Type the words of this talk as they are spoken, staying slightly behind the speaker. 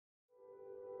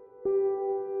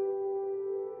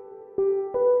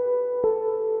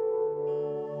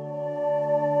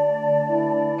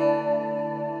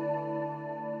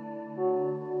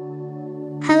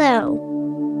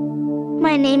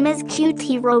name is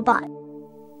QTrobot.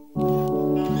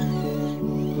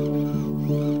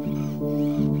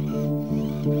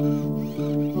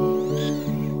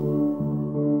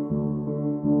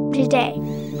 Today,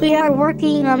 we are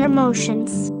working on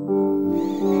emotions.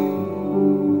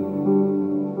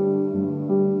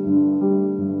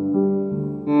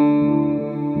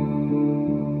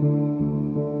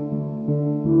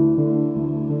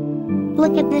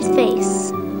 Look at this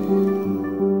face.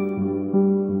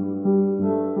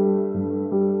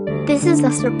 This is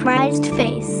a surprised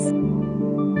face.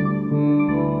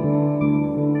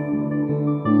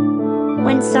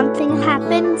 When something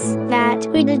happens that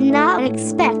we did not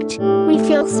expect, we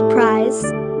feel surprise.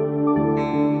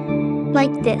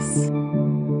 Like this.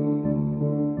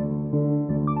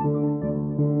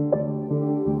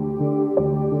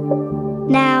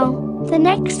 Now, the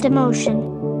next emotion.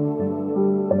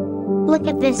 Look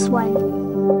at this one.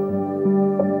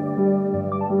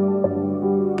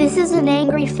 This is an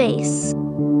angry face.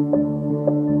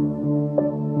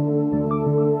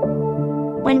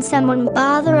 When someone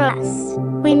bothers us,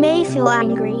 we may feel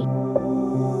angry.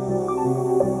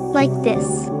 Like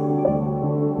this.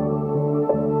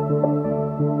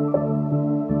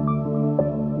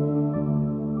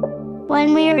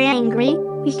 When we are angry,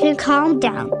 we can calm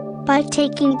down by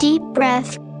taking deep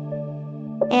breath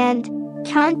and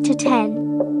count to 10.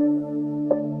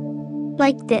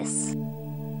 Like this.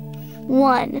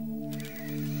 1,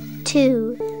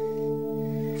 2,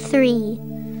 3,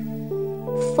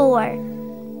 4,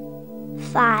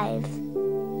 5,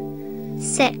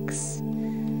 6,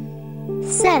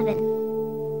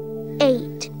 7,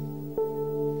 8,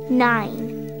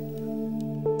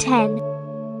 9, 10.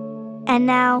 And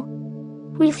now,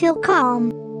 we feel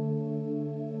calm.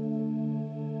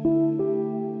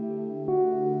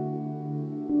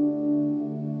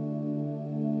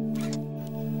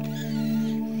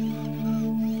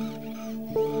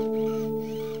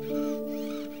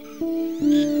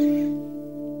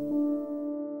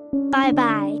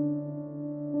 Bye-bye.